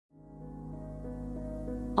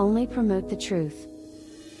only promote the truth.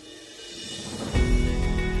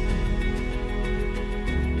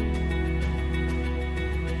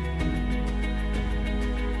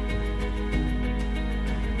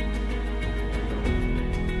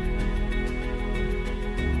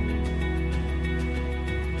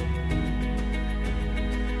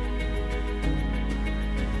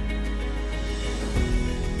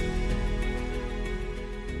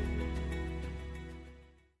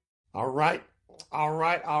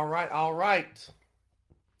 All right.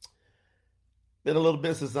 Been a little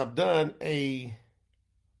bit since I've done a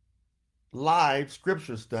live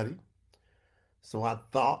scripture study. So I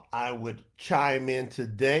thought I would chime in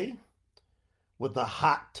today with a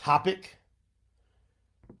hot topic,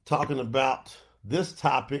 talking about this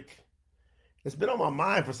topic. It's been on my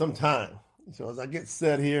mind for some time. So as I get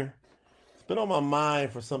set here, it's been on my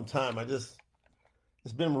mind for some time.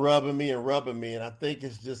 It's been rubbing me, and I think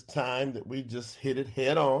it's just time that we just hit it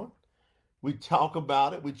head on. We talk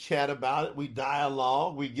about it, we chat about it, we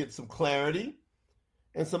dialogue, we get some clarity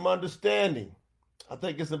and some understanding. I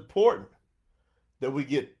think it's important that we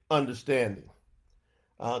get understanding,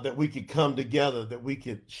 that we could come together, that we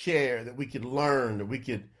could share, that we could learn, that we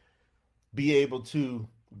could be able to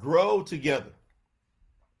grow together.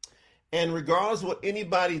 And regardless of what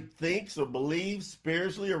anybody thinks or believes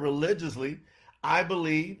spiritually or religiously, I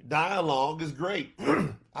believe dialogue is great.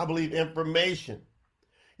 I believe information.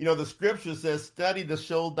 You know, the scripture says, study to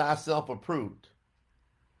show thyself approved.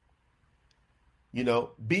 You know,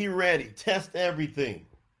 be ready, test everything.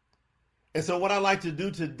 And so what I'd like to do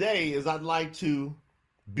today is I'd like to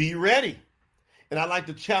be ready. And I'd like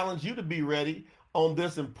to challenge you to be ready on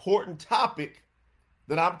this important topic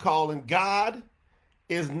that I'm calling God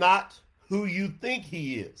is not who you think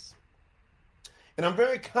he is. And I'm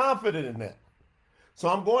very confident in that. So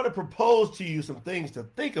I'm going to propose to you some things to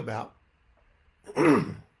think about.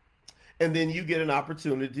 And then you get an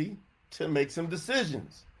opportunity to make some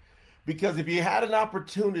decisions. Because if you had an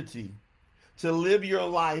opportunity to live your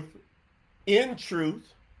life in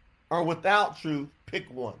truth or without truth, pick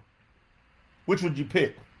one. Which would you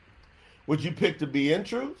pick? Would you pick to be in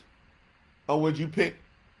truth? Or would you pick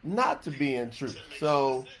not to be in truth?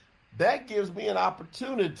 So that gives me an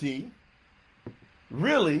opportunity,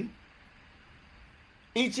 really,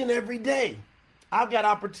 each and every day. I've got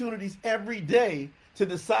opportunities every day to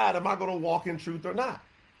decide, am I going to walk in truth or not?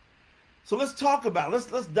 So let's talk about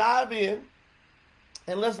it. Let's dive in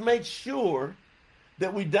and let's make sure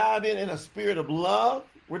that we dive in a spirit of love.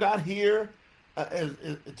 We're not here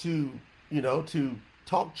to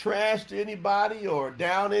talk trash to anybody or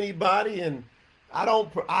down anybody, and I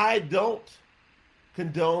don't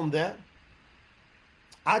condone that.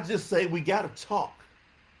 I just say we got to talk.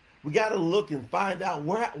 We got to look and find out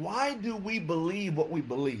why do we believe what we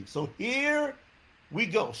believe. So here we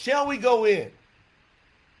go. Shall we go in?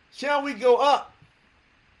 Shall we go up?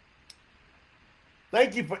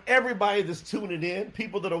 Thank you for everybody that's tuning in,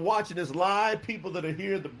 people that are watching this live, people that are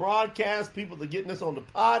hearing the broadcast, people that are getting this on the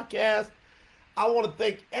podcast. I want to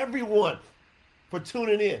thank everyone for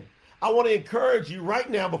tuning in. I want to encourage you right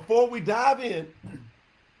now, before we dive in,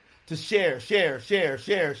 to share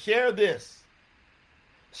this.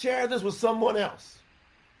 Share this with someone else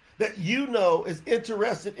that you know is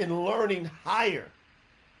interested in learning higher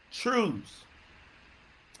truths.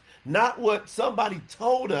 Not what somebody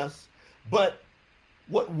told us, but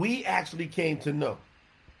what we actually came to know.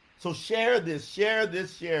 So share this.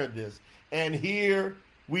 And here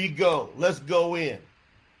we go. Let's go in.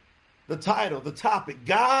 The title, the topic,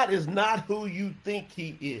 God is not who you think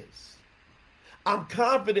he is. I'm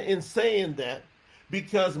confident in saying that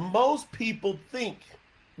because most people think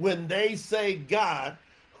when they say God,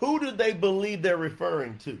 who do they believe they're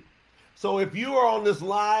referring to? So if you are on this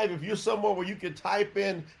live, if you're somewhere where you can type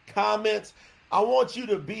in comments, I want you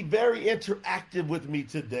to be very interactive with me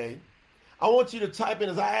today. I want you to type in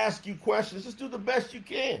as I ask you questions. Just do the best you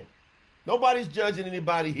can. Nobody's judging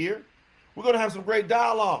anybody here. We're going to have some great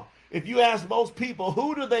dialogue. If you ask most people,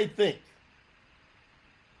 who do they think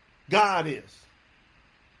God is?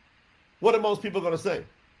 What are most people going to say?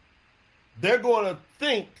 They're going to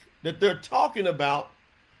think that they're talking about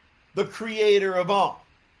the creator of all.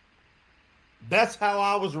 That's how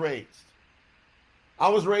I was raised. I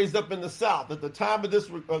was raised up in the South. At the time of this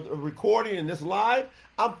recording and this live,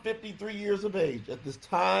 I'm 53 years of age at this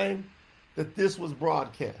time that this was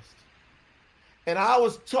broadcast. And I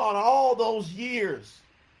was taught all those years,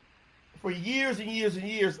 for years and years and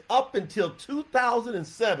years, up until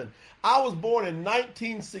 2007. I was born in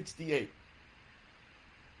 1968.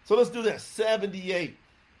 So let's do that. 78,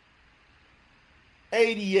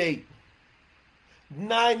 88,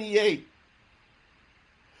 98,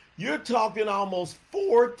 You're talking almost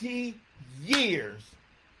 40 years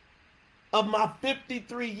of my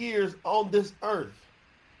 53 years on this earth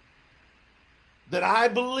that I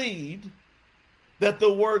believed that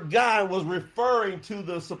the word God was referring to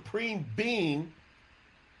the supreme being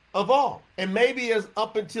of all. And maybe as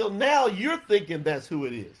up until now, you're thinking that's who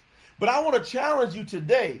it is. But I want to challenge you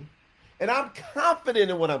today, and I'm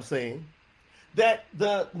confident in what I'm saying, that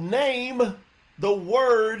the name, the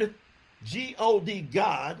word G-O-D,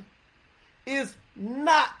 God, is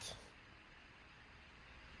not,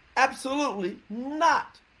 absolutely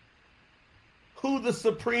not, who the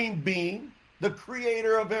supreme being, the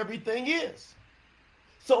creator of everything is.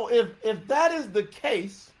 So if that is the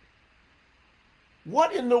case,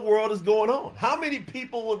 what in the world is going on? How many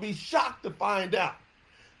people would be shocked to find out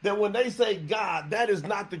that when they say God, that is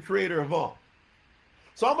not the creator of all?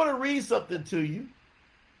 So I'm going to read something to you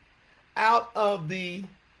out of the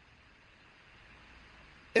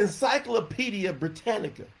Encyclopedia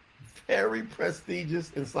Britannica, very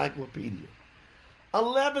prestigious encyclopedia.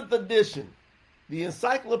 11th edition, the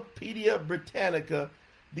Encyclopedia Britannica,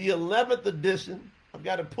 the 11th edition. I've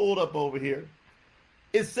got it pulled up over here.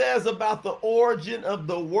 It says about the origin of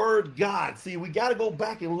the word God. See, we got to go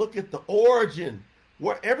back and look at the origin,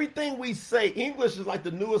 where everything we say, English is like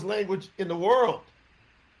the newest language in the world.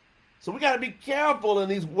 So we got to be careful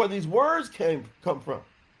in where these words come from.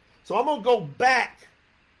 So I'm going to go back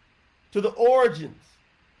to the origins.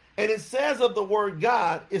 And it says of the word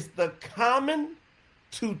God, it's the common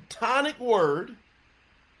Teutonic word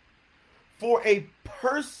for a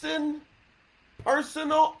personal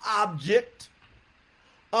object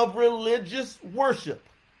of religious worship.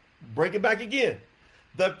 Break it back again.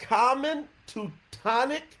 The common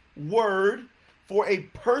Teutonic word for a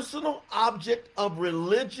personal object of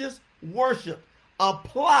religious worship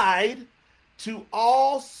applied to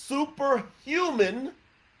all superhuman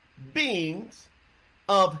beings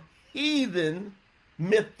of heathen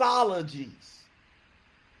mythologies.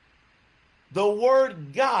 The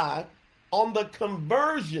word God on the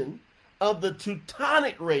conversion of the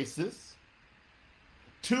Teutonic races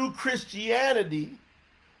to Christianity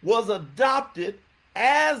was adopted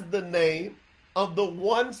as the name of the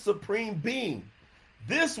one supreme being.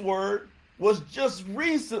 This word was just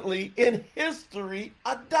recently in history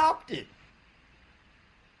adopted.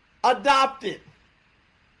 Adopted,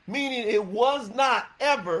 meaning it was not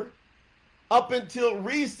ever, up until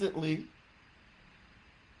recently,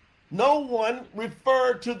 no one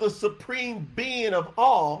referred to the supreme being of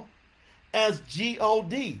all as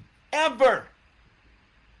G-O-D, ever.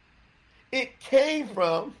 It came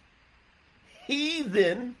from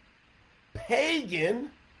heathen, pagan,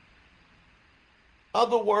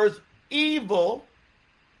 other words, evil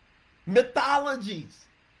mythologies.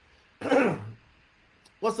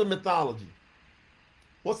 What's a mythology?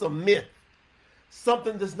 What's a myth?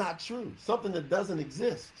 Something that's not true, something that doesn't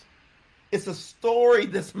exist. It's a story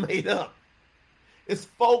that's made up. It's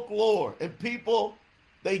folklore, and people,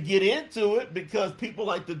 they get into it because people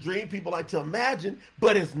like to dream, people like to imagine,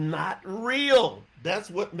 but it's not real.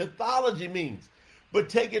 That's what mythology means. But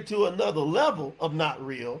take it to another level of not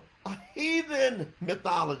real, a heathen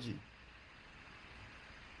mythology.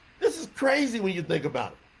 This is crazy when you think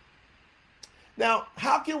about it. Now,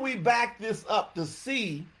 how can we back this up to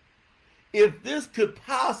see if this could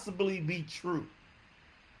possibly be true?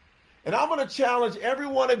 And I'm going to challenge every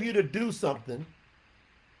one of you to do something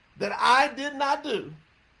that I did not do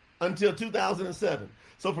until 2007.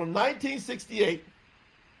 So from 1968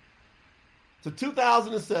 to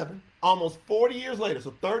 2007, almost 40 years later,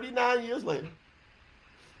 so 39 years later,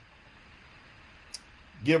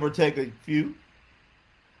 give or take a few,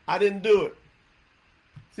 I didn't do it.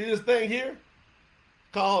 See this thing here?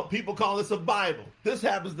 People call this a Bible. This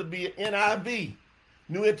happens to be an NIV,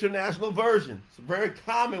 New International Version. It's a very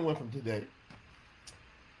common one from today.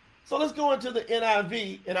 So let's go into the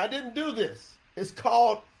NIV, and I didn't do this. It's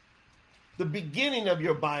called the beginning of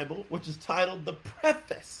your Bible, which is titled the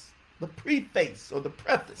preface, the preface, or the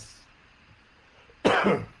preface.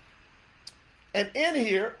 And in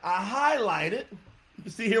here, I highlighted, you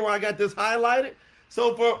can see here where I got this highlighted.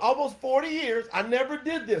 So for almost 40 years, I never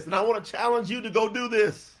did this, and I want to challenge you to go do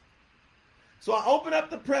this. So I open up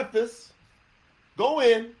the preface, go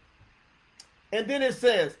in, and then it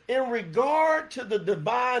says, in regard to the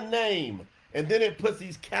divine name, and then it puts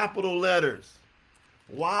these capital letters,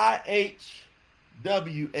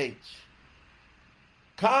 YHWH,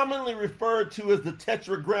 commonly referred to as the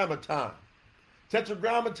Tetragrammaton.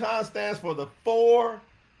 Tetragrammaton stands for the 4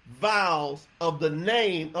 vowels of the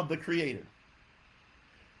name of the Creator.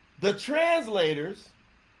 The translators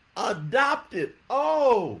adopted,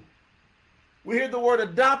 We hear the word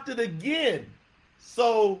adopted again.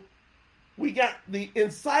 So we got the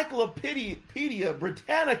Encyclopedia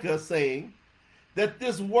Britannica saying that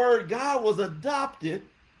this word God was adopted.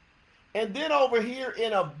 And then over here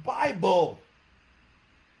in a Bible,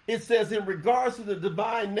 it says in regards to the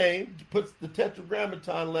divine name, puts the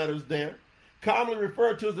tetragrammaton letters there, commonly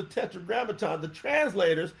referred to as the tetragrammaton. The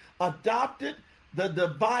translators adopted the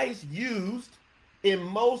device used in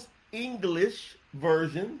most English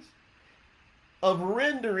versions of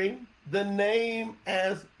rendering the name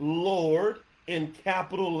as Lord in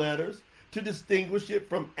capital letters to distinguish it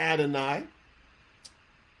from Adonai,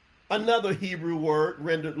 another Hebrew word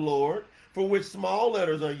rendered Lord, for which small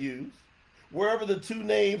letters are used, wherever the two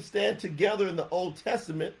names stand together in the Old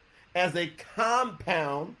Testament as a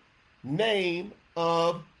compound name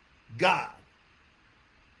of God.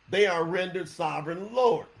 They are rendered sovereign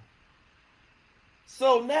Lord.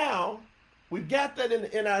 So now we've got that in the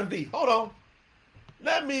NIV. Hold on.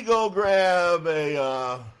 Let me go grab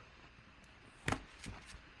a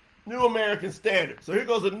New American Standard. So here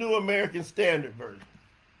goes a New American Standard version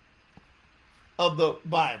of the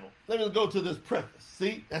Bible. Let me go to this preface.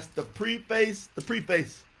 See, that's the preface,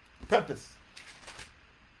 preface.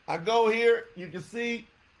 I go here, you can see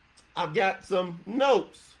I've got some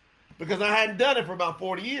notes because I hadn't done it for about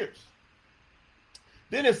 40 years.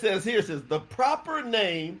 Then it says here, it says, the proper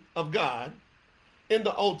name of God in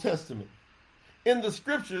the Old Testament. In the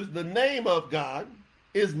scriptures, the name of God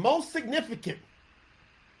is most significant,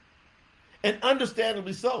 and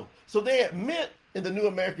understandably so. So they admit in the New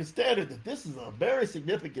American Standard that this is a very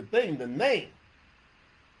significant thing, the name.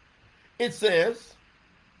 It says,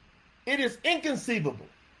 it is inconceivable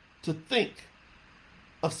to think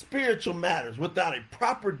of spiritual matters without a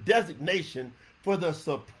proper designation for the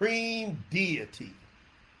supreme deity.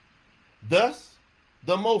 Thus,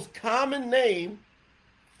 the most common name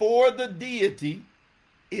for the deity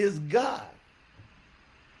is God.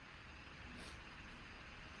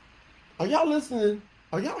 Are y'all listening?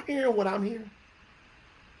 Are y'all hearing what I'm hearing?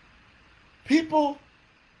 People,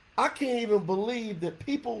 I can't even believe that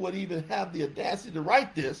people would even have the audacity to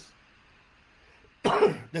write this,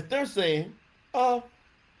 that they're saying, it's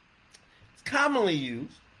commonly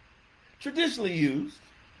used, traditionally used.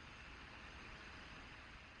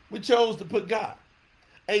 We chose to put God.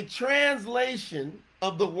 A translation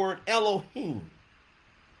of the word Elohim,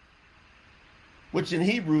 which in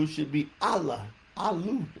Hebrew should be Allah,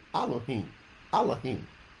 Elohim.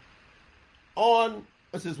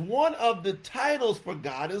 It says one of the titles for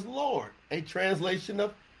God is Lord, a translation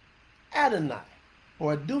of Adonai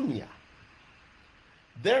or Adunia.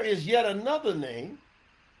 There is yet another name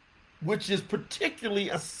which is particularly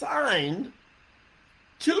assigned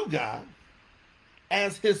to God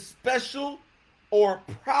as his special or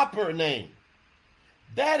proper name.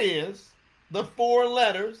 That is the 4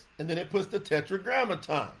 letters, and then it puts the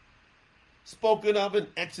tetragrammaton, spoken of in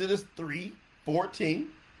Exodus 3:14,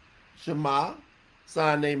 Shema,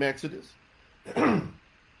 sign name Exodus, and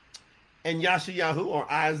Yashayahu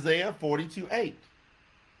or Isaiah 42:8.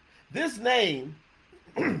 This name,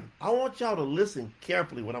 I want y'all to listen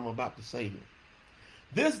carefully what I'm about to say here.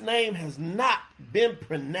 This name has not been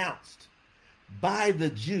pronounced by the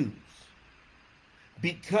Jews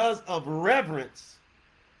because of reverence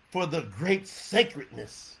for the great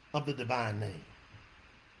sacredness of the divine name.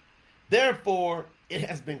 Therefore, it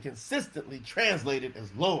has been consistently translated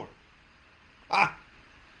as Lord.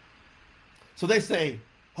 So they say,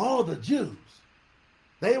 oh, the Jews,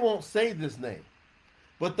 they won't say this name,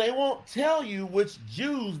 but they won't tell you which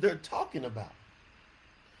Jews they're talking about.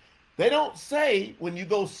 They don't say, when you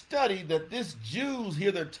go study, that this Jews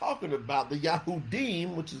here they're talking about, the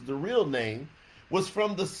Yahudim, which is the real name, was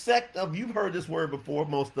from the sect of, you've heard this word before,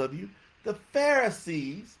 most of you, the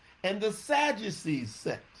Pharisees and the Sadducees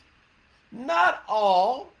sect. Not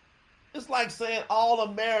all. It's like saying all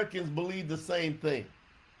Americans believe the same thing,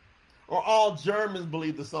 or all Germans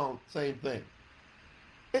believe the same thing.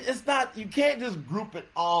 It's not, you can't just group it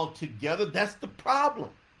all together. That's the problem.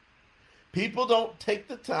 People don't take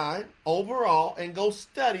the time overall and go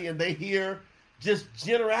study, and they hear just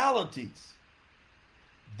generalities.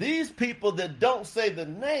 These people that don't say the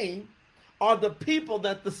name are the people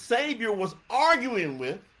that the Savior was arguing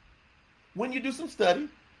with when you do some study.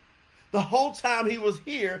 The whole time he was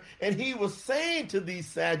here, and he was saying to these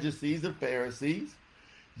Sadducees and Pharisees,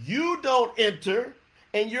 you don't enter,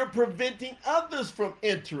 and you're preventing others from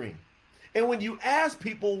entering. And when you ask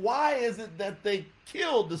people, why is it that they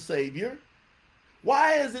killed the Savior?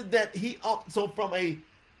 Why is it that so from a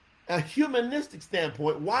humanistic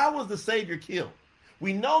standpoint, why was the Savior killed?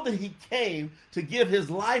 We know that he came to give his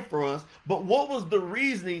life for us, but what was the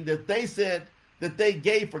reasoning that they said that they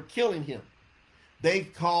gave for killing him? They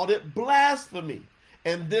called it blasphemy.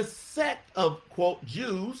 And this sect of, quote,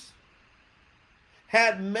 Jews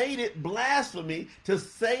had made it blasphemy to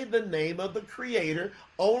say the name of the Creator.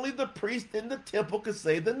 Only the priest in the temple could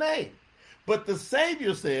say the name. But the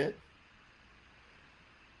Savior said,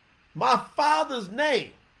 my Father's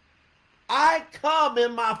name. I come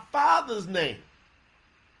in my Father's name.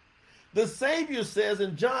 The Savior says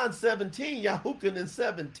in John 17, Yahuwah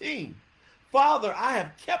 17, Father, I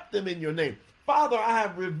have kept them in your name. Father, I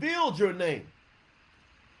have revealed your name.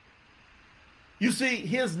 You see,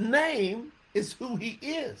 his name is who he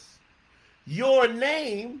is. Your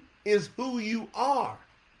name is who you are.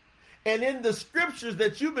 And in the scriptures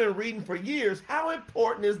that you've been reading for years, how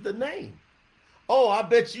important is the name? Oh, I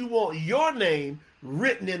bet you want your name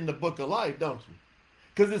written in the book of life, don't you?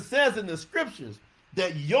 Because it says in the scriptures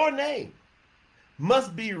that your name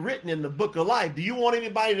must be written in the book of life. Do you want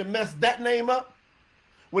anybody to mess that name up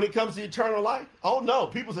when it comes to eternal life? Oh, no.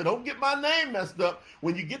 People say, don't get my name messed up.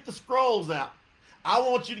 When you get the scrolls out, I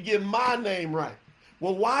want you to get my name right.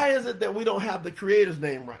 Well, why is it that we don't have the Creator's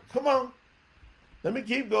name right? Come on. Let me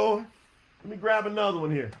keep going. Let me grab another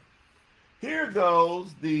one here. Here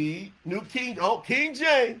goes the New King, King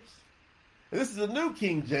James. And this is a New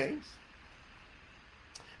King James.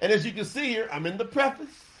 And as you can see here, I'm in the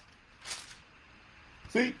preface.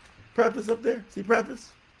 See, preface up there? See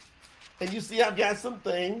preface? And you see I've got some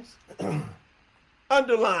things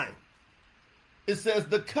underlined. It says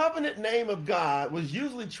the covenant name of God was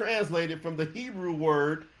usually translated from the Hebrew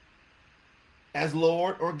word as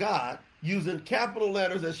Lord or God, using capital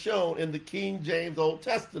letters as shown in the King James Old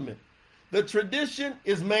Testament. The tradition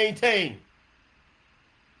is maintained.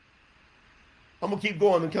 I'm going to keep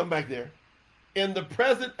going and come back there. In the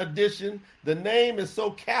present edition, the name is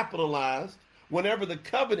so capitalized whenever the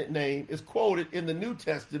covenant name is quoted in the New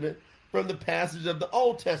Testament from the passage of the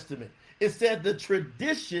Old Testament. It said the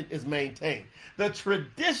tradition is maintained. The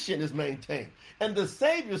tradition is maintained. And the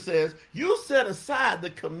Savior says, you set aside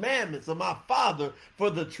the commandments of my Father for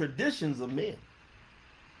the traditions of men.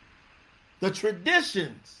 The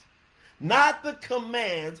traditions, not the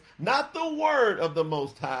commands, not the word of the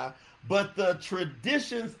Most High, but the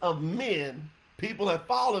traditions of men people have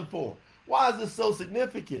fallen for. Why is this so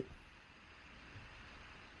significant?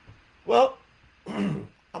 Well, I'm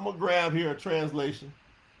going to grab here a translation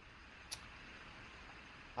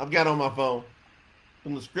I've got on my phone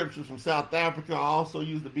from the scriptures from South Africa. I also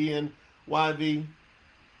use the BNYV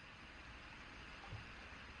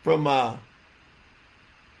from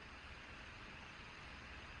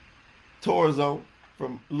Torah Zone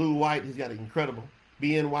from Lou White. He's got an incredible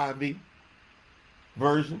BNYV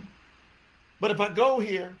version. But if I go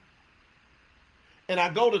here and I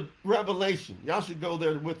go to Revelation, y'all should go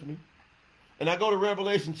there with me. And I go to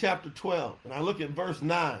Revelation chapter 12 and I look at verse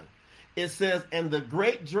 9. It says, and the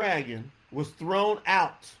great dragon was thrown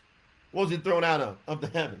out. What was he thrown out of? Of the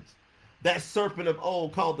heavens. That serpent of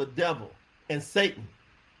old called the devil and Satan,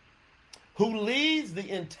 who leads the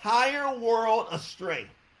entire world astray.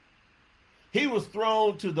 He was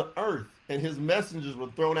thrown to the earth and his messengers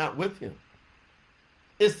were thrown out with him.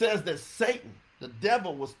 It says that Satan, the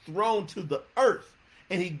devil, was thrown to the earth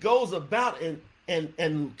and he goes about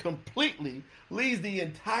and completely leads the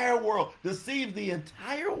entire world, deceives the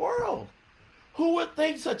entire world. Who would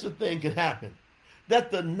think such a thing could happen?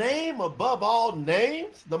 That the name above all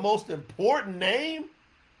names, the most important name,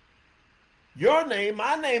 your name,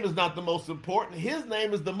 my name is not the most important. His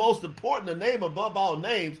name is the most important, the name above all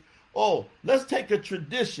names. Oh, let's take a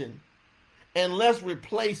tradition and let's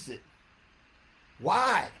replace it.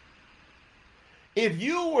 Why? If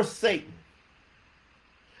you were Satan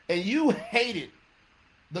and you hated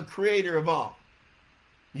the creator of all,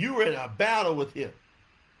 you were in a battle with him,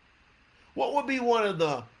 what would be one of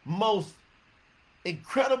the most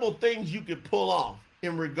incredible things you could pull off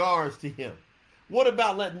in regards to him? What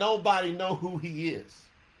about let nobody know who he is?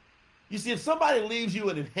 You see, if somebody leaves you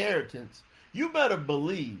an inheritance, you better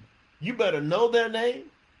believe, you better know their name,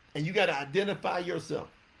 and you got to identify yourself.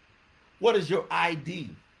 What is your ID?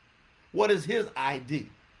 What is his ID?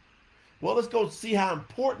 Well, let's go see how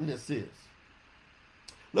important this is.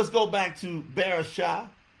 Let's go back to Bereshah,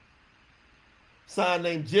 sign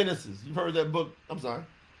named Genesis. You've heard that book. I'm sorry.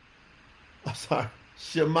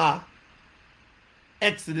 Shema.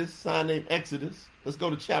 Exodus, sign named Exodus. Let's go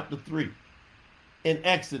to chapter 3. In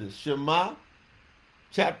Exodus, Shema,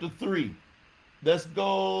 chapter 3. Let's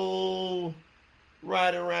go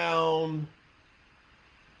right around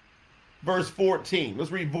verse 14.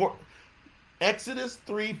 Let's read Exodus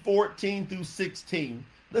 3:14 through 16.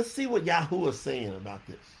 Let's see what Yahuwah is saying about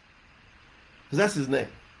this. Because that's his name.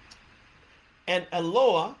 And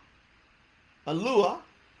Eloah,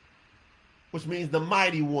 which means the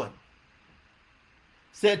mighty one,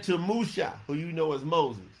 said to Musha, who you know as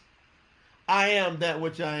Moses, I am that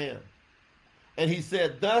which I am. And he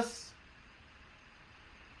said, thus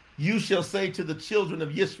you shall say to the children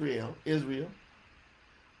of Israel,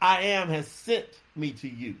 I am has sent me to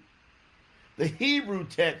you. The Hebrew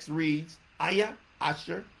text reads, Aya,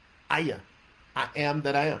 Asher, Aya, I am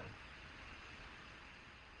that I am.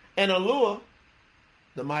 And Eloah,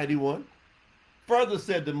 the mighty one, further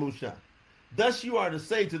said to Musha, thus you are to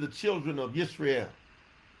say to the children of Israel.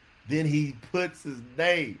 Then he puts his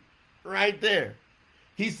name right there.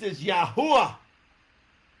 He says, Yahuwah.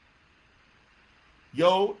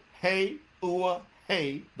 Yod, Hey, Uah,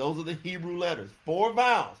 Hey. Those are the Hebrew letters. 4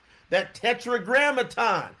 vowels. That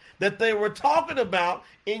tetragrammaton that they were talking about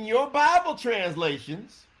in your Bible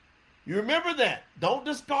translations. You remember that. Don't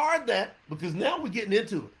discard that, because now we're getting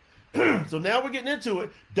into it. So now we're getting into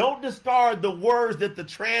it. Don't discard the words that the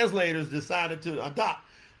translators decided to adopt.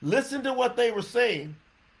 Listen to what they were saying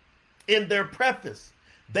in their preface.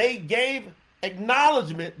 They gave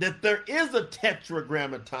acknowledgement that there is a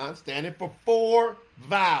tetragrammaton standing for 4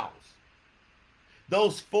 vowels.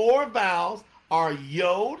 Those 4 vowels are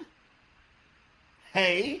Yod,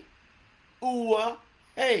 Hey, Uah,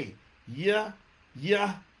 Hey.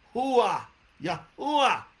 Yahuwah.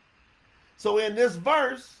 Yahuwah. So in this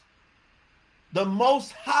verse, the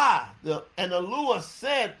Most High, and Eloah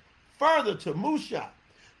said further to Musha,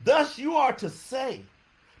 thus you are to say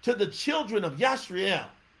to the children of Yashriel,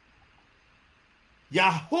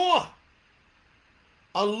 Yahuwah,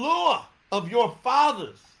 Eloah of your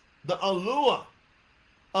fathers, the Eloah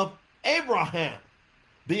of Abraham,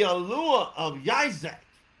 the Eloah of Isaac,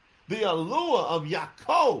 the Eloah of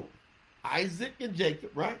Yaakov, Isaac and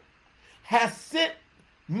Jacob, right, has sent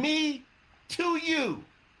me to you.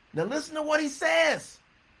 Now listen to what he says.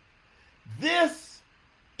 This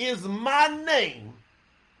is my name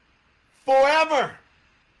forever.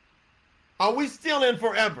 Are we still in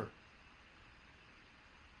forever?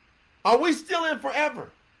 Are we still in forever?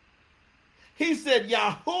 He said,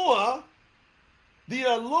 Yahuwah, the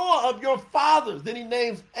Eloah of your fathers. Then he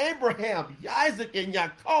names Abraham, Isaac, and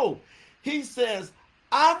Yaakov. He says,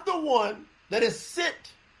 I'm the one that has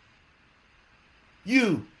sent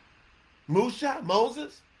you, Musha,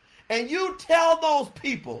 Moses, and you tell those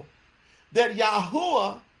people that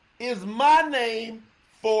Yahuwah is my name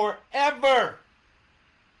forever.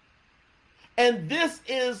 And this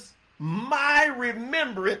is my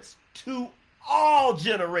remembrance to all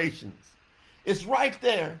generations. It's right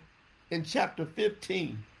there in chapter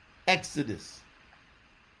 15, Exodus.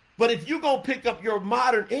 But if you're going to pick up your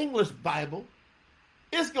modern English Bible,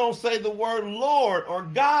 it's going to say the word Lord or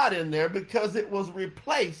God in there because it was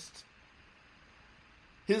replaced.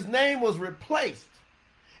 His name was replaced.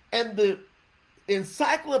 And the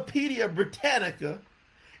Encyclopedia Britannica,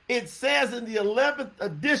 it says in the 11th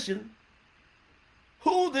edition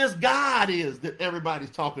who this God is that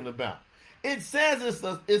everybody's talking about. It says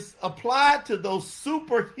it's applied to those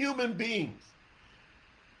superhuman beings.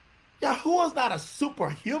 Yahuwah's not a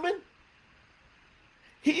superhuman.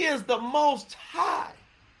 He is the Most High.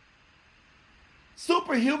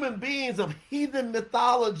 Superhuman beings of heathen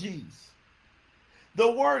mythologies.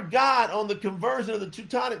 The word God on the conversion of the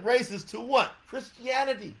Teutonic races to what?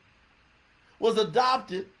 Christianity was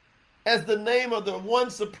adopted as the name of the one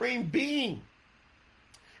supreme being.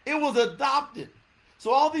 It was adopted. So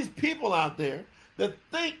all these people out there that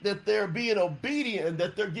think that they're being obedient and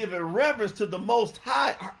that they're giving reverence to the Most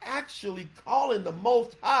High are actually calling the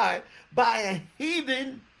Most High by a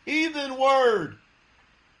heathen word.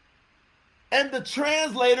 And the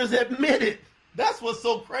translators admit it. That's what's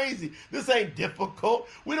so crazy. This ain't difficult.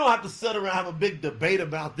 We don't have to sit around and have a big debate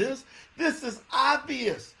about this. This is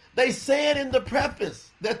obvious. They say it in the preface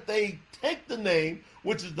that they take the name,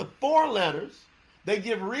 which is the 4 letters. They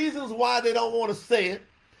give reasons why they don't want to say it.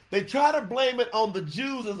 They try to blame it on the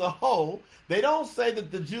Jews as a whole. They don't say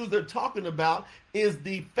that the Jews they're talking about is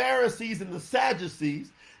the Pharisees and the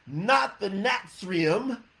Sadducees, not the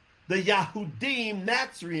Nazrim, the Yahudim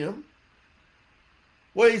Nazrim.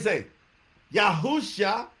 What do you say?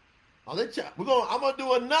 Yahusha. I'm going to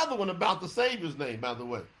do another one about the Savior's name, by the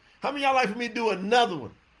way. How many of y'all like for me to do another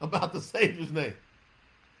one about the Savior's name?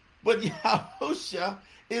 But Yahusha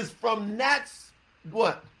is from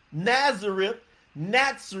Nazareth,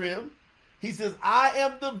 Nazrim. He says, I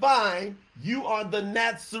am the vine, you are the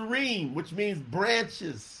Nazarene, which means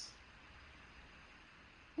branches.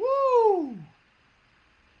 Woo!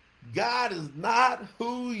 God is not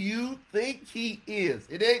who you think he is.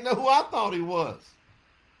 It ain't who I thought he was.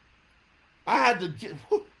 I had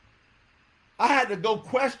to go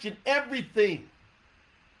question everything.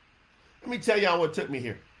 Let me tell y'all what took me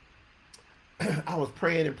here. I was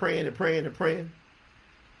praying and praying and praying and praying.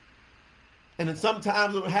 And then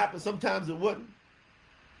sometimes it would happen, sometimes it wouldn't.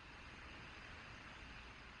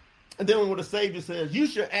 And then when the Savior says, you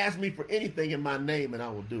should ask me for anything in my name and I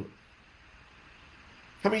will do it.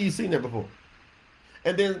 How many of you seen that before?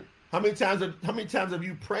 And then how many times have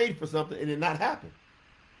you prayed for something and it not happen?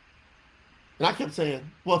 And I kept saying,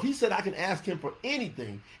 well, if he said I can ask him for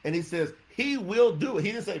anything, and he says he will do it.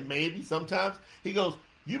 He didn't say maybe, sometimes. He goes,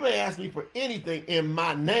 you may ask me for anything in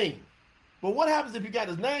my name. But what happens if you got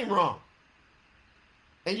his name wrong?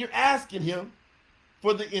 And you're asking him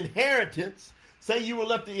for the inheritance. Say you were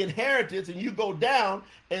left the inheritance and you go down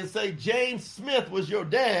and say James Smith was your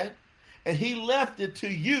dad and he left it to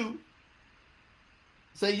you.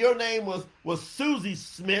 Say your name was Susie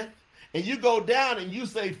Smith and you go down and you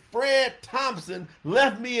say Fred Thompson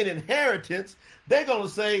left me an inheritance. They're going to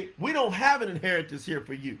say, we don't have an inheritance here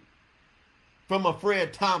for you from a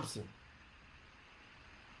Fred Thompson.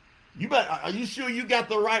 Are you sure you got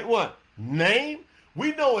the right what? Name?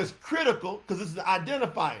 We know it's critical because it's an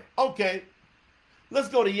identifier. Okay, let's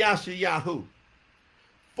go to Yashayahu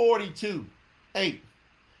 42:8.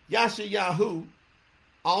 Yashayahu,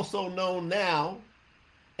 also known now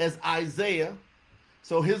as Isaiah.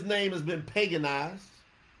 So his name has been paganized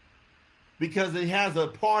because it has a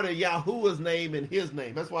part of Yahuwah's name in his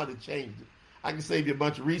name. That's why they changed it. I can save you a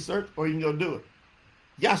bunch of research or you can go do it.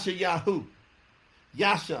 Yashayahu.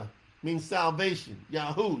 Yasha means salvation.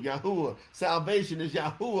 Yahuwah. Salvation is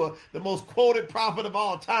Yahuwah, the most quoted prophet of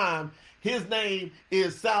all time. His name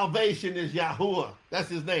is salvation is Yahuwah. That's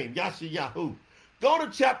his name, Yashayahu. Go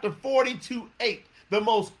to chapter 42:8, the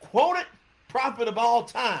most quoted prophet of all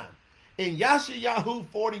time. In Yashayahu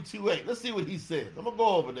 42:8. Let's see what he says. I'm gonna go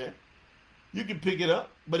over there. You can pick it up,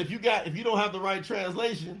 but if you don't have the right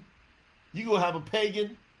translation, you gonna have a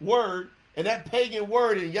pagan word, and that pagan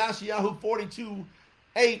word in Yashayahu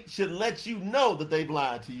 42:8 should let you know that they've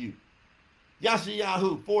lied to you.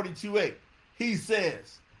 Yashayahu 42:8. He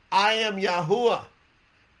says, I am Yahuwah,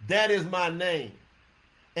 that is my name,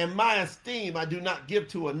 and my esteem I do not give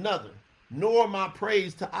to another, nor my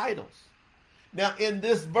praise to idols. Now, in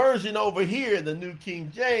this version over here, the New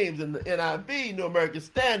King James and the NIV, New American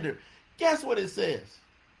Standard, guess what it says?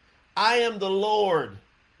 I am the Lord,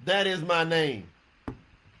 that is my name.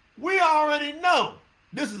 We already know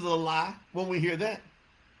this is a lie when we hear that.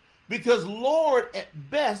 Because Lord, at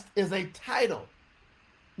best, is a title,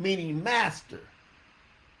 meaning master.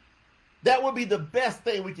 That would be the best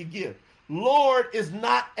thing we could give. Lord is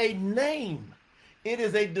not a name. It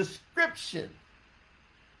is a description.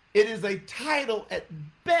 It is a title at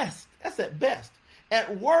best. That's at best.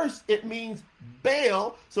 At worst, it means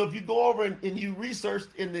Baal. So if you go over and you research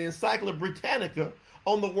in the Encyclopedia Britannica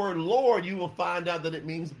on the word Lord, you will find out that it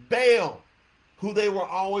means Baal, who they were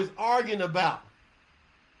always arguing about,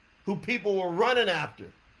 who people were running after.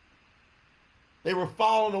 They were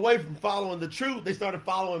falling away from following the truth. They started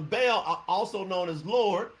following Baal, also known as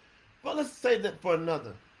Lord. But let's save that for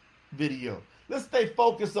another video. Let's stay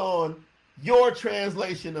focused on your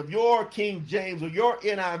translation of your King James or your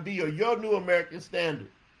NIV or your New American Standard.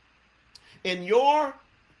 In your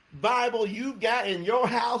Bible you got in your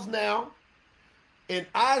house now, in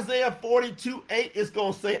Isaiah 42:8, it's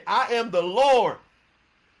going to say, I am the Lord.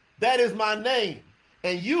 That is my name.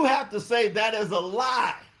 And you have to say that is a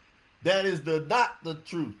lie. That is not the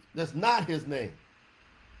truth. That's not his name.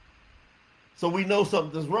 So we know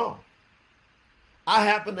something's wrong. I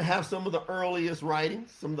happen to have some of the earliest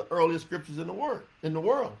writings, some of the earliest scriptures in the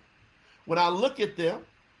world. When I look at them,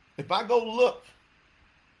 if I go look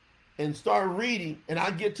and start reading and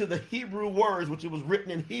I get to the Hebrew words, which it was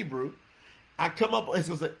written in Hebrew, I come up, it's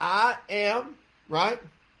going to say, I am, right?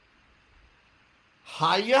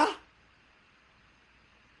 Haya.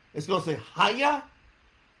 It's going to say, Haya,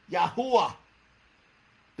 Yahuwah.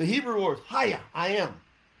 The Hebrew words, Haya, I am.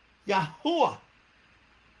 Yahuwah.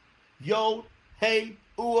 Yod, Hey,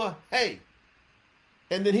 Ua, Hey.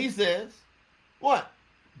 And then he says, what?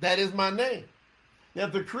 That is my name. Now,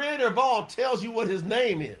 if the creator of all tells you what his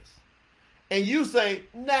name is, and you say,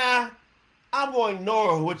 nah, I'm going to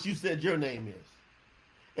ignore what you said your name is.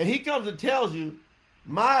 And he comes and tells you,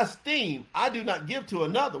 my esteem I do not give to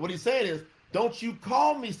another. What he's saying is, don't you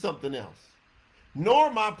call me something else, nor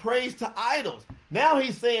my praise to idols. Now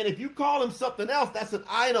he's saying, if you call him something else, that's an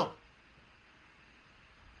idol.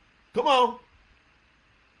 Come on.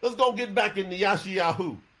 Let's go get back into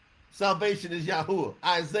Yashayahu. salvation is Yahuwah.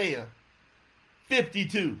 Isaiah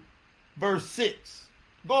 52, verse 6.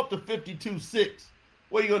 Go up to 52, 6.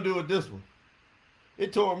 What are you going to do with this one?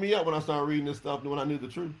 It tore me up when I started reading this stuff when I knew the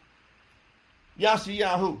truth.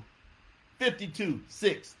 Yashayahu 52,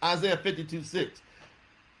 6. Isaiah 52, 6.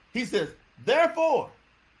 He says, therefore,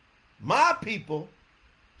 my people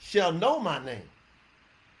shall know my name.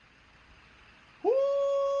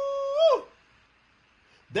 Woo!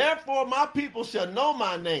 Therefore, my people shall know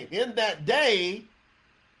my name in that day,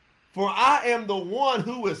 for I am the one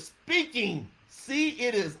who is speaking. See,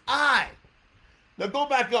 it is I. Now go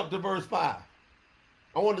back up to verse 5.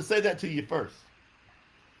 I wanted to say that to you first.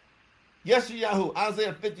 Yeshayahu,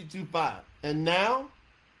 Isaiah 52, 5. And now,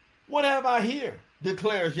 what have I here,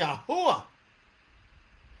 declares Yahuwah,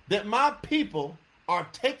 that my people are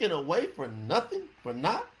taken away for nothing, for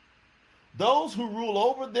naught? Those who rule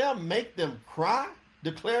over them make them cry,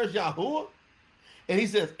 declares Yahuwah. And he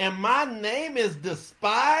says, and my name is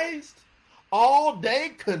despised all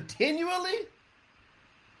day continually?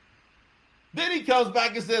 Then he comes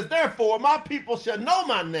back and says, therefore, my people shall know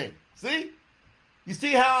my name. See? You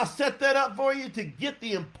see how I set that up for you to get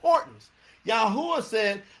the importance? Yahuwah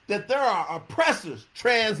said that there are oppressors,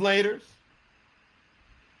 translators,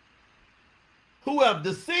 who have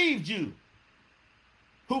deceived you,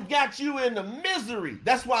 who got you into misery.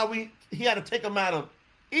 That's why he had to take them out of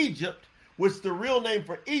Egypt, which the real name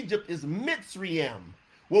for Egypt is Mitzrayim,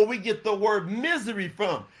 where we get the word misery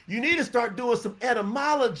from. You need to start doing some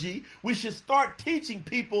etymology. We should start teaching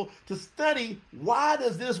people to study, why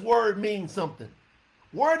does this word mean something?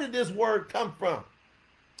 Where did this word come from?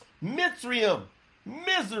 Mitzrayim,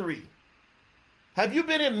 misery. Have you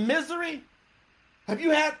been in misery? Have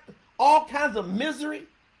you had all kinds of misery?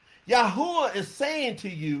 Yahuwah is saying to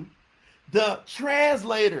you, the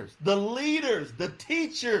translators, the leaders, the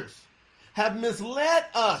teachers have misled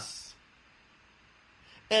us.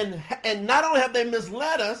 And not only have they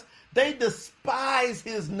misled us, they despise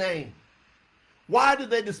his name. Why do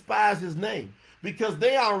they despise his name? Because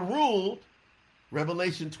they are ruled,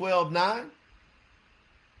 Revelation 12:9,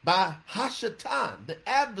 by Hashatan, the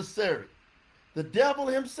adversary, the devil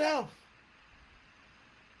himself.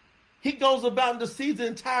 He goes about and deceives the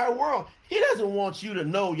entire world. He doesn't want you to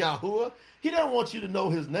know Yahuwah. He doesn't want you to know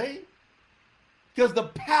his name. Because the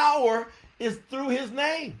power is through his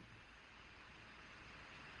name.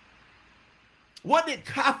 What did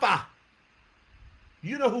Kapha?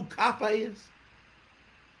 You know who Kapha is?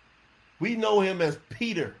 We know him as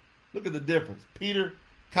Peter. Look at the difference. Peter,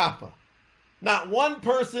 Kapha. Not one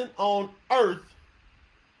person on earth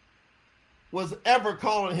was ever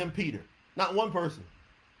calling him Peter. Not one person.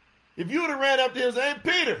 If you would have ran up to him and said,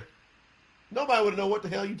 hey, Peter, nobody would know what the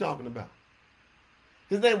hell you're talking about.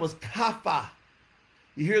 His name was Kapha.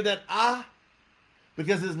 You hear that ah?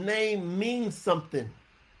 Because his name means something.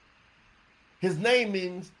 His name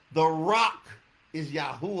means the rock is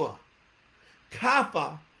Yahuwah.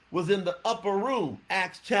 Kapha was in the upper room,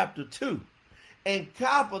 Acts chapter 2. And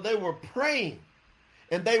Kapha, they were praying.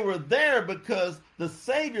 And they were there because the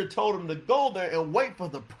Savior told them to go there and wait for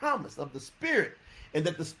the promise of the Spirit. And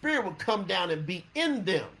that the Spirit would come down and be in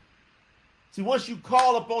them. See, once you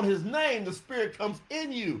call upon his name, the Spirit comes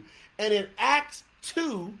in you. And in Acts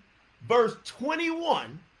 2, verse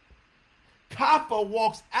 21, Kapha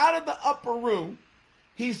walks out of the upper room.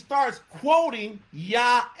 He starts quoting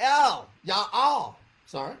Ya'al,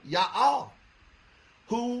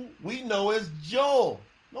 who we know as Joel.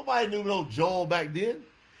 Nobody knew no Joel back then.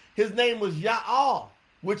 His name was Ya'al,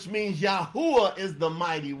 which means Yahuwah is the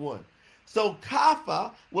mighty one. So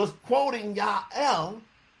Kapha was quoting Ya'al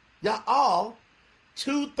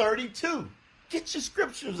 2:32. Get your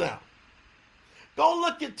scriptures out. Go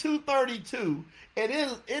look at 2:32.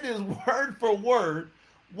 It is word for word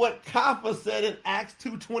what Kapha said in Acts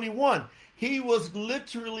 2:21. He was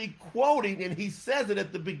literally quoting, and he says it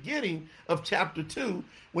at the beginning of chapter 2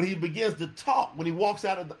 when he begins to talk, when he walks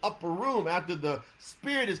out of the upper room after the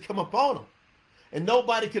Spirit has come upon him. And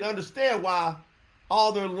nobody could understand why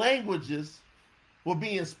all their languages were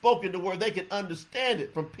being spoken to where they could understand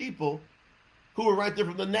it from people who were right there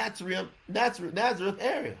from the Nazareth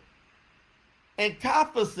area. And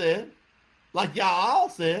Kapha said, like Ya'al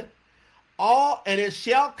said, and it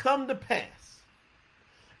shall come to pass.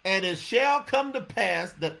 And it shall come to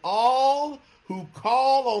pass that all who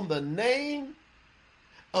call on the name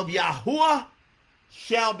of Yahuwah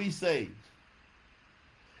shall be saved.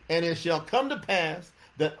 And it shall come to pass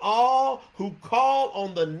that all who call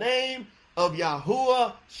on the name of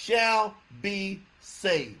Yahuwah shall be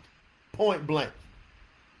saved. Point blank.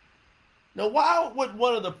 Now, why would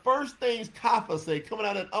one of the first things Kapha say coming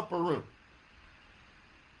out of that upper room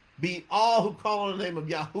be all who call on the name of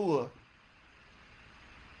Yahuwah.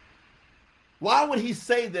 Why would he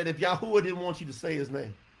say that if Yahuwah didn't want you to say his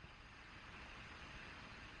name?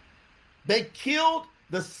 They killed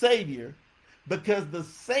the Savior because the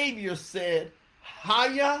Savior said,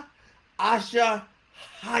 Haya, Asha,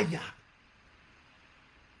 Haya.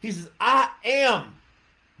 He says, I am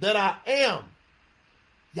that I am,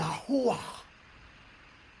 Yahuwah.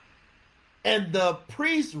 And the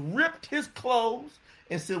priest ripped his clothes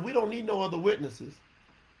and said, we don't need no other witnesses.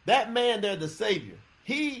 That man there, the Savior,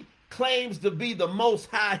 he claims to be the Most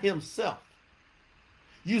High himself.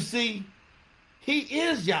 You see, he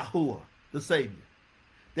is Yahuwah, the Savior,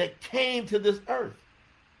 that came to this earth.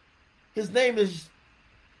 His name is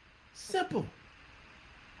simple.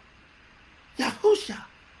 Yahusha.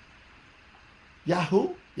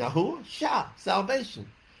 Yahuwah, Shah, salvation.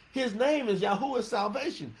 His name is Yahuwah,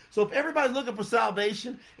 salvation. So if everybody's looking for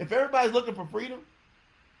salvation, if everybody's looking for freedom,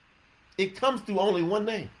 it comes through only one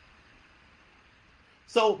name.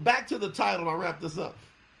 So back to the title, I'll wrap this up.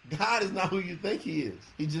 God is not who you think he is.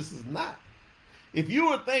 He just is not. If you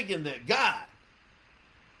were thinking that God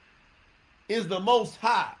is the Most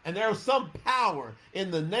High and there's some power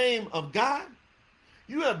in the name of God,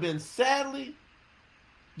 you have been sadly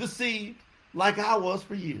deceived like I was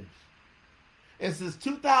for years. And since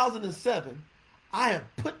 2007, I have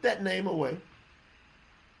put that name away.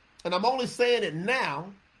 And I'm only saying it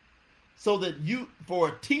now so that you,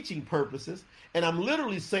 for teaching purposes, and I'm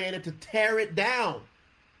literally saying it to tear it down.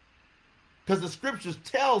 Because the scriptures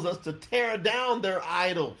tells us to tear down their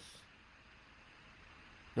idols.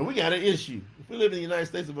 Now we got an issue. If we live in the United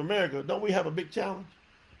States of America, don't we have a big challenge?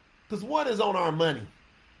 Because what is on our money?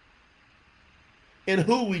 And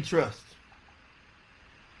who we trust?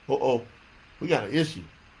 We got an issue.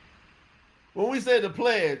 When we say the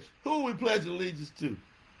pledge, who we pledge allegiance to?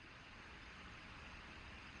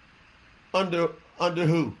 Under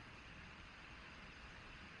who?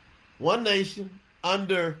 One nation.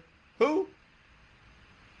 Under who?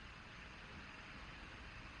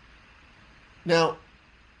 Now,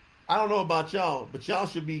 I don't know about y'all, but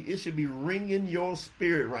it should be ringing your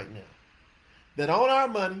spirit right now. That on our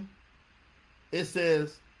money, it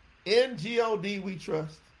says, in G-O-D we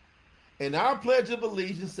trust. And our Pledge of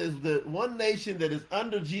Allegiance says that one nation that is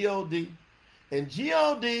under G-O-D. And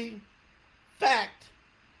G-O-D, fact,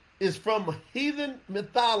 is from heathen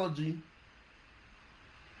mythology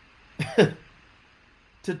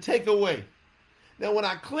to take away. Now, when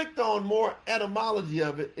I clicked on more etymology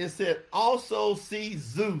of it, it said also see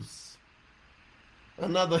Zeus,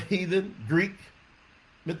 another heathen Greek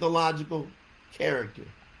mythological character.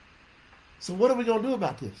 So what are we going to do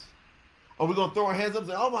about this? Are we going to throw our hands up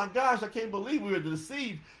and say, oh my gosh, I can't believe we were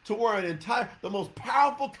deceived to where the most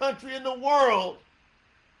powerful country in the world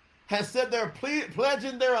has said they're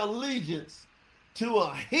pledging their allegiance to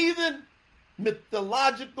a heathen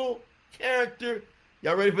mythological character.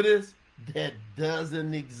 Y'all ready for this? That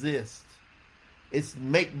doesn't exist. It's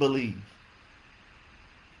make-believe.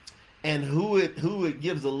 And who it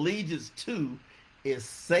gives allegiance to is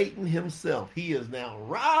Satan himself. He has now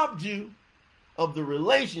robbed you of the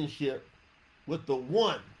relationship with the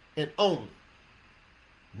one and only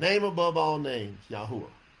name above all names, Yahuwah.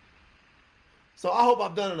 So I hope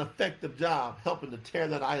I've done an effective job helping to tear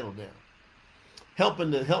that idol down,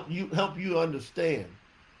 helping to help you understand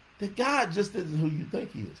that God just isn't who you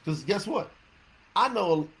think he is. Because guess what? I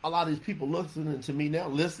know a lot of these people listening to me now,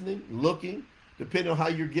 looking, depending on how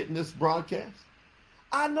you're getting this broadcast.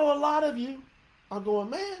 I know a lot of you are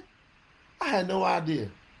going, man, I had no idea.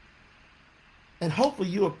 And hopefully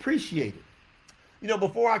you appreciate it. You know,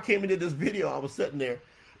 before I came into this video, I was sitting there.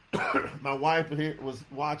 My wife was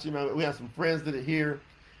watching. We had some friends that are here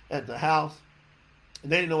at the house.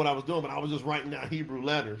 And they didn't know what I was doing, but I was just writing down Hebrew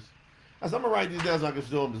letters. I said, I'm going to write these down so I can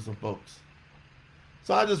show them to some folks.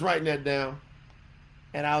 So I was just writing that down.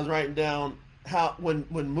 And I was writing down how when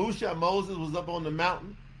Moses was up on the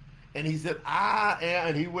mountain, and he said, I am,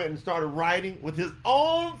 and he went and started writing with his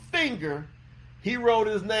own finger. He wrote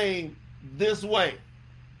his name this way.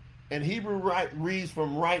 And Hebrew reads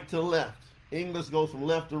from right to left. English goes from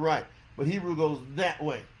left to right. But Hebrew goes that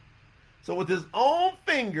way. So with his own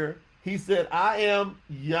finger, he said, I am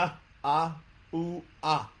Yahuwah.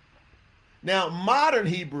 Now, modern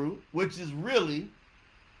Hebrew, which is really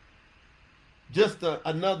just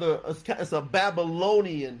it's a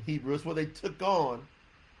Babylonian Hebrew. It's where they took on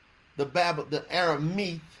the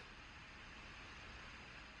Aramaic.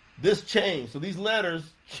 This changed. So these letters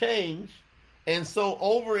changed. And so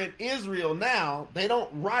over in Israel now, they don't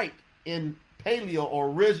write in Paleo or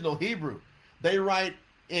original Hebrew. They write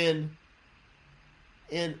in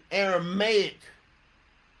Aramaic.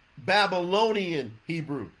 Babylonian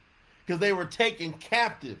Hebrew because they were taken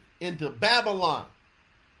captive into Babylon.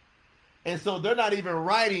 And so they're not even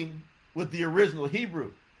writing with the original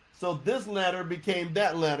Hebrew. So this letter became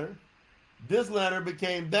that letter. This letter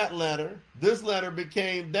became that letter. This letter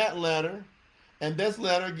became that letter. And this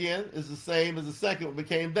letter, again, is the same as the second one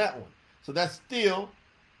became that one. So that's still,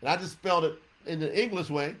 and I just spelled it in the English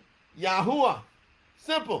way, Yahuwah.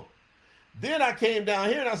 Simple. Then I came down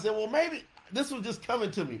here and I said, well, maybe this was just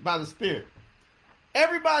coming to me by the Spirit.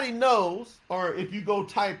 Everybody knows, or if you go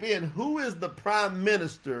type in, who is the prime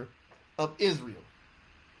minister of Israel?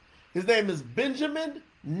 His name is Benjamin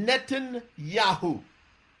Netanyahu.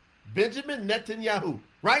 Benjamin Netanyahu.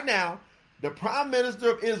 Right now, the prime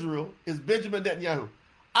minister of Israel is Benjamin Netanyahu.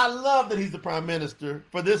 I love that he's the prime minister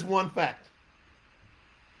for this one fact.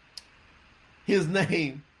 His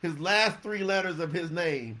name, his last three letters of his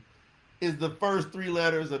name is the first three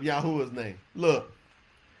letters of Yahuwah's name. Look.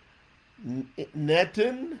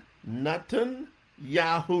 Netanyahu.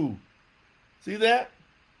 See that?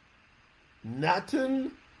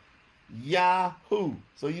 Netanyahu.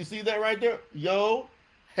 So you see that right there? Yod,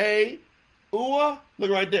 hey, Uah.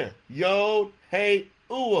 Look right there. Yod, hey,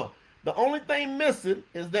 Uah. The only thing missing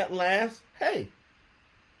is that last hey.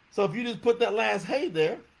 So if you just put that last hey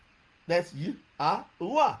there, that's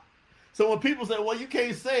Uah. So when people say, well, you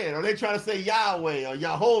can't say it, or they try to say Yahweh or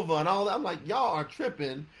Jehovah and all that, I'm like, y'all are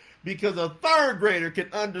tripping because a third grader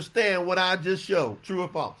can understand what I just showed, true or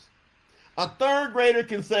false. A third grader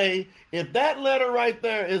can say, if that letter right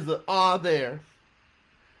there is an ah there,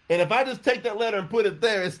 and if I just take that letter and put it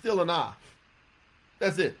there, it's still an ah.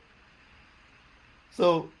 That's it.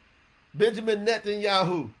 So Benjamin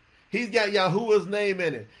Netanyahu, he's got Yahuwah's name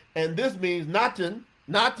in it. And this means Natan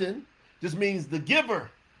just means the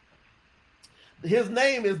giver. His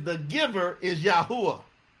name is the giver is Yahuwah.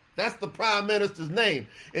 That's the prime minister's name.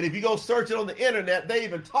 And if you go search it on the internet, they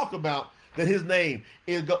even talk about that his name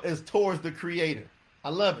is towards the creator. I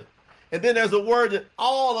love it. And then there's a word that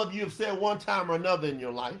all of you have said one time or another in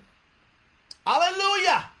your life.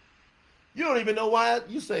 Hallelujah. You don't even know why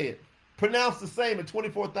you say it. Pronounced the same in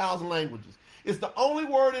 24,000 languages. It's the only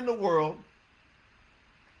word in the world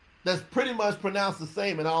that's pretty much pronounced the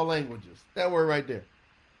same in all languages. That word right there.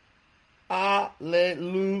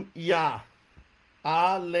 Alleluia.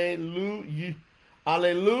 Alleluia.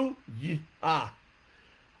 Alleluia.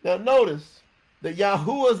 Now notice that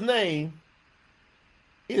Yahuwah's name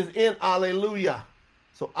is in Alleluia.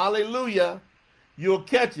 So Alleluia, you'll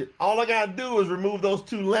catch it. All I got to do is remove those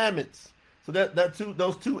two laments. So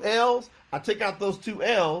those two L's, I take out those two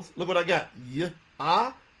L's. Look what I got.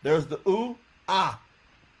 There's the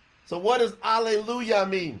So what does Alleluia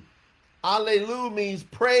mean? Alleluia means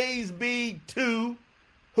praise be to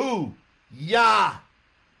who? Yah.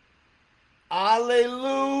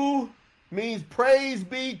 Alleluia means praise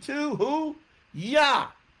be to who? Yah.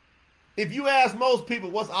 If you ask most people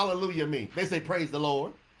what's Alleluia mean, they say praise the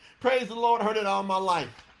Lord. Praise the Lord, I heard it all my life.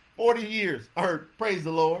 40 years I heard praise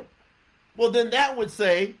the Lord. Well, then that would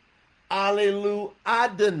say Alleluia.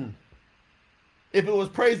 If it was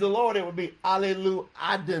praise the Lord, it would be Alleluia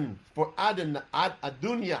for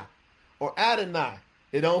Adunia or Adonai.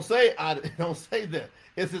 It don't say that.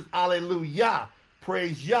 It says Alleluia.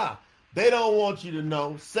 Praise Yah. They don't want you to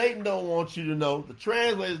know. Satan don't want you to know. The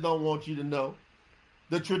translators don't want you to know.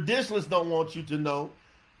 The traditionalists don't want you to know.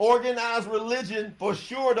 Organized religion for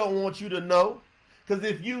sure don't want you to know. Because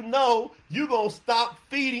if you know, you're going to stop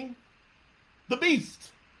feeding the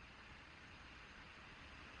beast.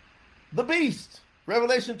 The beast.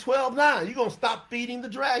 Revelation 12:9. You're going to stop feeding the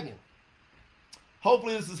dragon.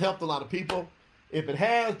 Hopefully this has helped a lot of people. If it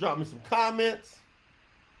has, drop me some comments.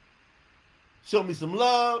 Show me some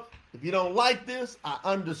love. If you don't like this, I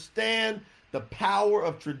understand the power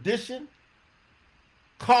of tradition.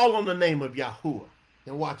 Call on the name of Yahuwah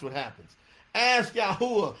and watch what happens. Ask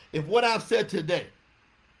Yahuwah if what I've said today,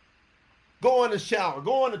 go in the shower,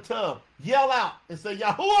 go in the tub, yell out and say,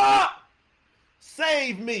 Yahuwah,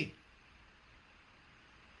 save me.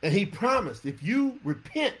 And he promised, if you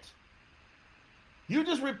repent, you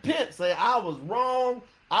just repent, say, I was wrong,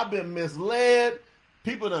 I've been misled,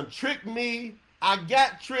 people done tricked me, I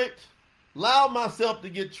got tricked, allowed myself to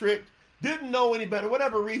get tricked, didn't know any better,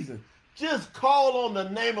 whatever reason. Just call on the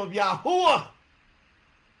name of Yahuwah.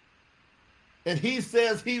 And he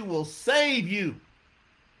says he will save you.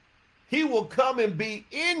 He will come and be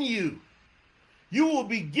in you. You will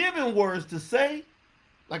be given words to say,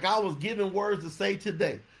 like I was given words to say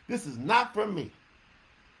today. This is not from me.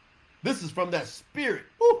 This is from that spirit.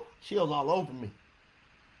 Woo, chills all over me.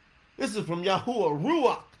 This is from Yahuwah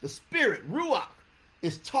Ruach. The spirit, Ruach,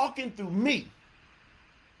 is talking through me.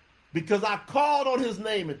 because I called on his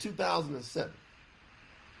name in 2007.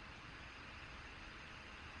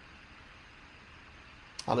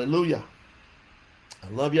 Hallelujah. I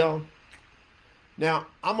love y'all. Now,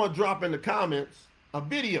 I'm going to drop in the comments a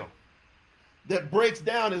video that breaks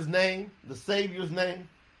down his name, the Savior's name.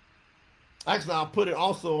 Actually, I'll put it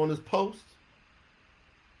also on this post.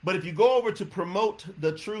 But if you go over to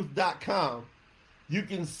promotethetruth.com, you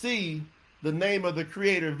can see the name of the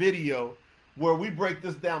creator video where we break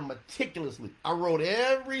this down meticulously. I wrote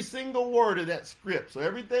every single word of that script. So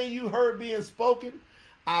everything you heard being spoken,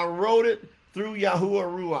 I wrote it through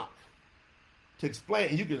Yahuwah Ruach to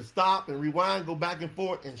explain. You can stop and rewind, go back and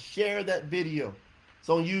forth, and share that video. It's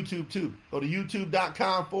on YouTube too. Go to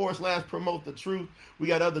youtube.com/promote the truth. We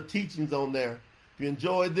got other teachings on there. If you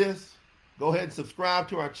enjoyed this, go ahead and subscribe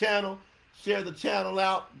to our channel. Share the channel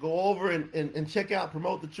out. Go over and check out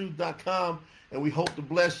promotethetruth.com. And we hope to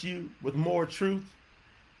bless you with more truth.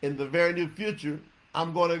 In the very near future,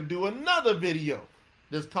 I'm going to do another video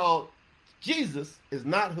that's called Jesus is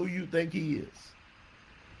Not Who You Think He Is.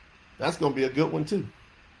 That's going to be a good one too.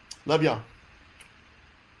 Love y'all.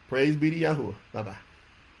 Praise be to Yahuwah. Bye-bye.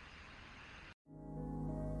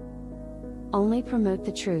 Only promote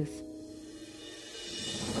the truth.